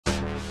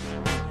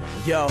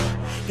Yo,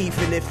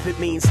 even if it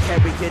means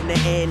carrying the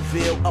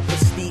anvil up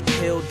a steep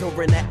hill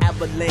during an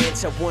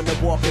avalanche, I wanna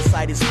walk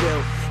inside his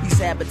will. These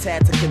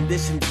habitats and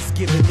conditions is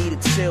giving me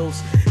the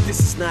chills. This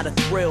is not a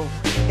thrill,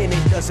 and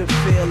it doesn't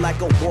feel like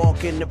a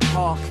walk in the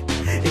park.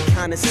 It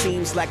kinda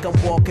seems like I'm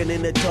walking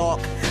in the dark.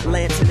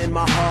 Lantern in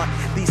my heart,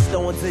 these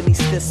thorns and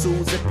these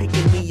thistles are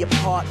picking me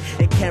apart.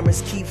 And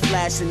cameras keep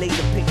flashing, they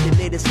depicting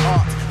it as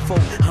art. For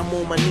I'm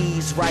on my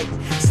knees, right?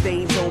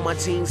 Stains on my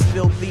jeans,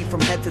 filthy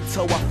from head to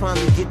toe. I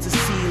finally get to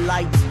see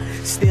light.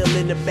 Still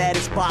in the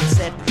baddest box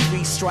after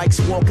 3 strikes.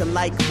 Walking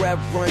like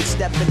Reverend,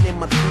 stepping in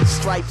my 3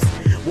 stripes.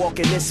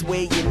 Walking this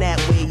way and that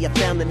way. I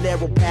found the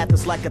narrow path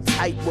is like a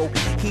tightrope.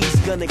 He's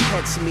gonna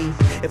catch me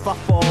if I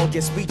fall.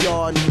 Guess we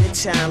all need a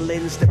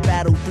challenge to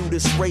battle through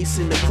this race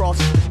and across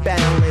the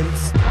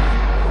balance.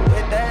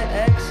 With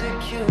that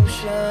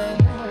execution,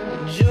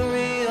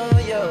 jury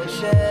on your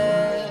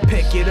chest.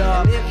 Pick it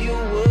up. And if you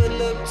would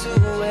look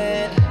to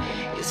it,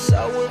 your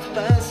soul would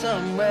find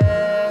some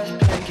rest.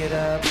 Pick it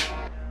up.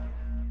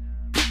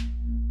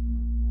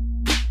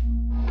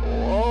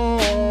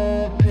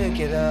 Oh, pick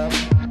it up.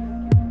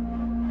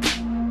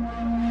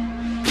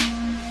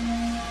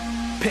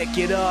 Pick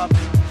it up.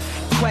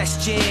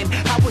 Question,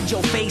 how would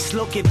your face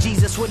look if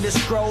Jesus would have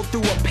scrolled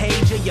through a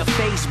page of your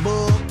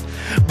Facebook?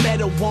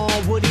 Better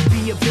one, would he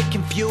be a bit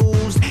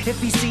confused if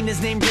he seen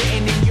his name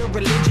written in your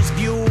religious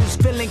views?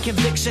 Feeling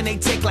conviction they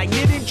take like,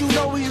 didn't you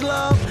know he's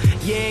love?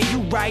 Yeah,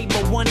 you right,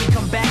 but when he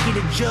come back, he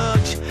the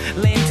judge.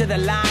 Lamb to the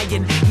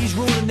lion, he's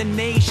ruling the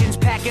nations,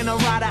 packing a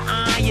rod of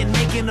iron,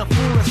 making a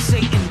fool of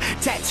Satan.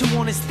 Tattoo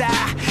on his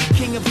thigh,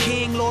 King of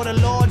Kings, Lord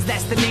of Lords,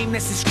 that's the name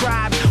that's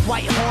described.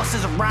 White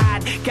horses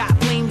ride, got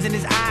flames in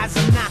his eyes.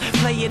 I'm not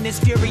playing this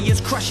furious,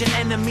 crushing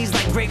enemies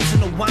like grapes in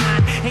the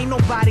wine. Ain't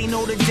nobody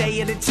know the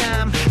day or the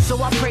time, so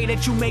I pray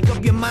that you make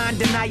up your mind,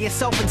 deny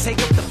yourself and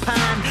take up the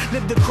pine.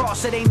 Live the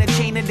cross, it ain't a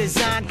chain of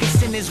design, cause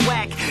sin is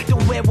whack.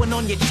 Don't wear one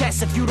on your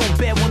chest if you don't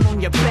bear one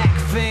on your back,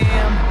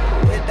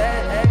 fam. With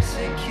that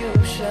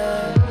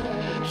execution,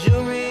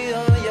 jury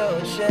on your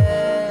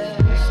chest.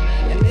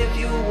 And if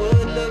you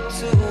would look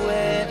to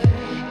it,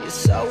 your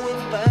soul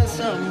would find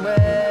some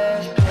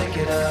rest. Pick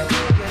it up,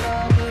 pick it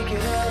up, pick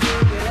it up,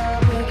 pick it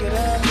up, pick it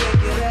up,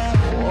 pick it up.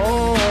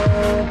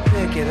 Oh,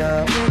 pick it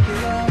up, pick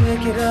it up,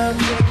 pick it up,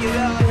 pick it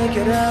up, pick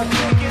it up,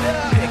 pick it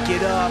up, pick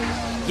it up.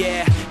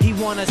 Yeah, he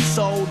want us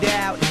sold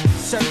out,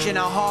 searching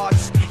our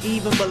hearts.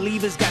 Even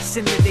believers got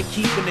sin that they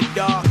keep in the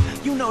dark.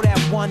 You know that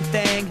one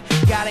thing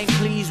God ain't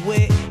pleased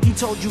with. He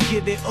told you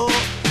give it up,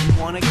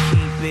 you wanna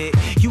keep it.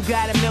 You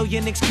got a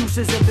million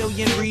excuses, a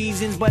billion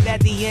reasons, but at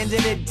the end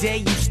of the day,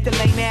 you still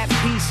ain't at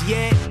peace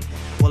yet.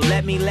 Well,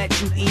 let me let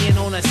you in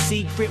on a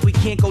secret. We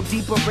can't go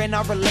deeper in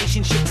our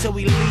relationship till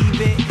we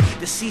leave it.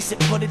 Decease it,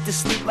 put it to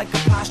sleep like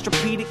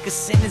Apostropedic. Cause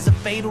sin is a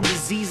fatal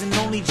disease and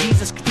only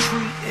Jesus could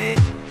treat it.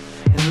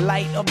 In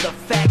light of the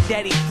fact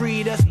that he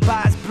freed us,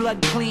 by his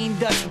blood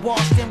cleaned us,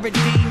 washed and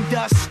redeemed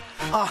us.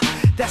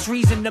 That's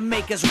reason to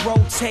make us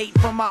rotate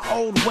from our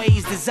old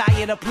ways.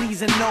 Desire to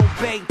please and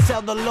obey.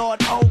 Tell the Lord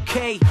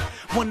okay.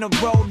 When the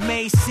road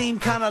may seem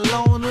kinda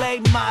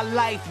lonely, my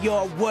life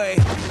your way.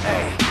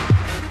 Hey.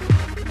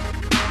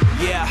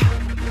 Yeah.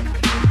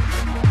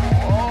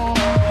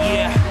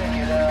 Yeah.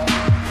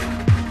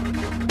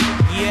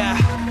 Yeah.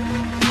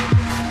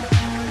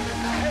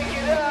 pick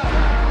it up.